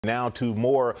Now to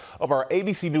more of our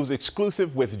ABC News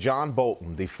exclusive with John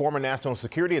Bolton, the former national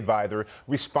security advisor,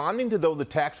 responding to those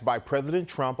attacks by President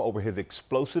Trump over his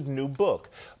explosive new book.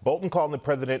 Bolton called the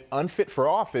president unfit for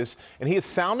office, and he is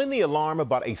sounding the alarm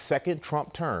about a second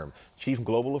Trump term. Chief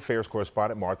Global Affairs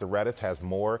correspondent Martha Raddatz has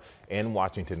more in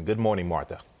Washington. Good morning,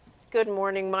 Martha. Good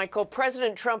morning, Michael.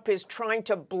 President Trump is trying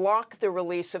to block the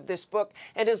release of this book,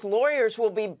 and his lawyers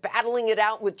will be battling it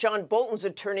out with John Bolton's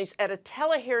attorneys at a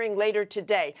telehearing later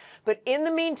today. But in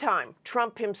the meantime,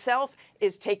 Trump himself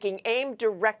is taking aim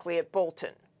directly at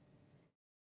Bolton.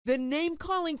 The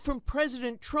name-calling from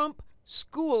President Trump,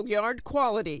 schoolyard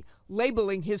quality,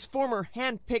 labeling his former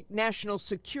hand-picked national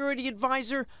security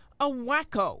advisor a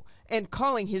wacko, and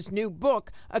calling his new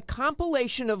book a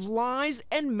compilation of lies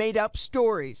and made-up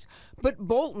stories. But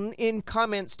Bolton, in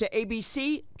comments to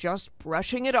ABC, just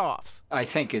brushing it off. I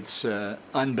think it's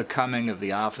unbecoming of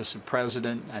the office of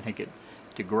president. I think it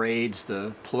degrades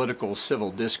the political civil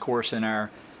discourse in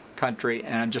our country,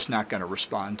 and I'm just not going to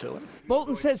respond to it.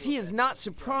 Bolton says he is not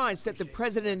surprised that the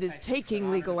president is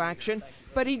taking legal action,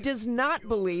 but he does not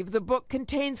believe the book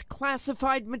contains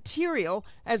classified material,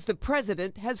 as the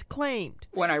president has claimed.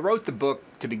 When I wrote the book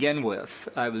to begin with,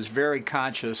 I was very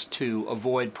conscious to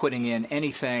avoid putting in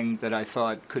anything that I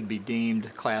thought could be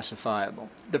deemed classifiable.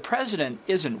 The president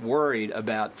isn't worried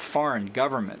about foreign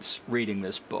governments reading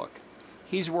this book.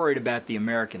 He's worried about the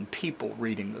American people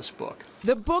reading this book.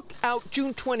 The book, out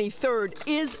June 23rd,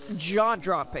 is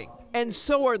jaw-dropping. And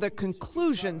so are the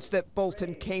conclusions that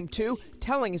Bolton came to,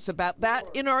 telling us about that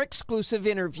in our exclusive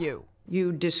interview.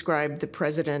 You described the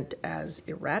president as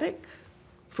erratic,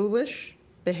 foolish,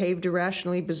 behaved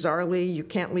irrationally, bizarrely. You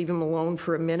can't leave him alone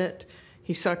for a minute.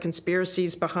 He saw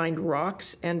conspiracies behind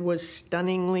rocks and was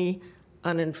stunningly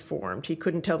uninformed. He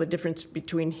couldn't tell the difference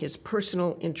between his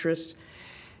personal interests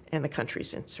and the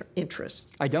country's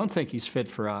interests. I don't think he's fit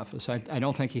for office. I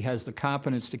don't think he has the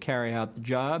competence to carry out the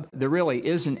job. There really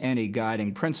isn't any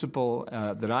guiding principle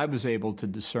that I was able to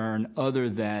discern other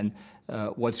than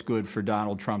what's good for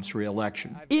Donald Trump's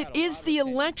reelection. It is the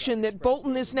election that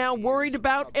Bolton is now worried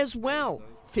about as well,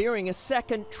 fearing a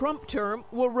second Trump term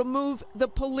will remove the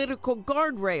political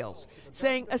guardrails,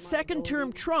 saying a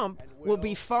second-term Trump will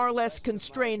be far less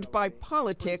constrained by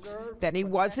politics than he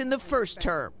was in the first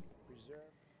term.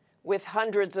 With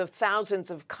hundreds of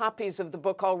thousands of copies of the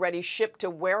book already shipped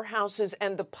to warehouses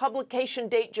and the publication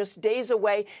date just days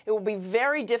away, it will be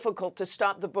very difficult to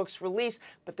stop the book's release,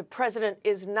 but the president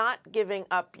is not giving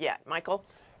up yet. Michael?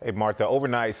 Hey, Martha,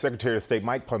 overnight, Secretary of State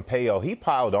Mike Pompeo, he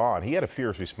piled on. He had a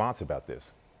fierce response about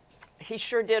this. He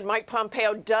sure did. Mike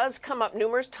Pompeo does come up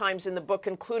numerous times in the book,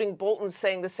 including Bolton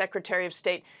saying the Secretary of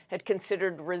State had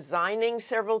considered resigning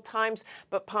several times.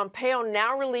 But Pompeo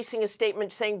now releasing a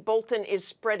statement saying Bolton is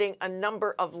spreading a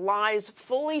number of lies,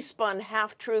 fully spun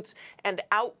half-truths, and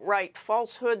outright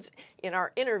falsehoods. In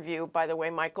our interview, by the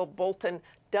way, Michael, Bolton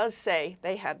does say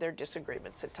they had their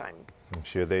disagreements at times. I'm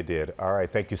sure they did. All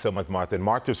right. Thank you so much, Martha. And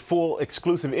Martha's full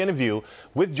exclusive interview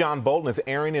with John Bolton is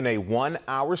airing in a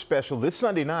 1-hour special this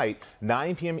Sunday night,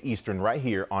 9 p.m. Eastern, right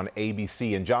here on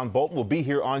ABC. And John Bolton will be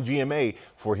here on GMA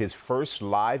for his first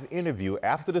live interview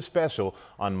after the special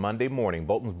on Monday morning.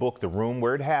 Bolton's book, The Room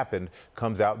Where It Happened,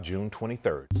 comes out June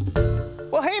 23rd.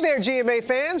 Well, hey there, GMA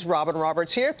fans. Robin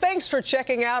Roberts here. Thanks for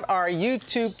checking out our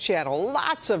YouTube channel.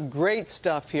 Lots of great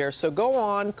stuff here. So go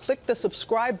on, click the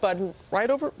subscribe button right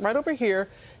over here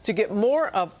to get more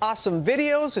of awesome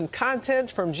videos and content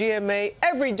from GMA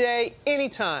every day,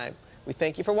 anytime. We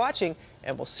thank you for watching,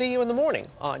 and we'll see you in the morning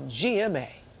on GMA.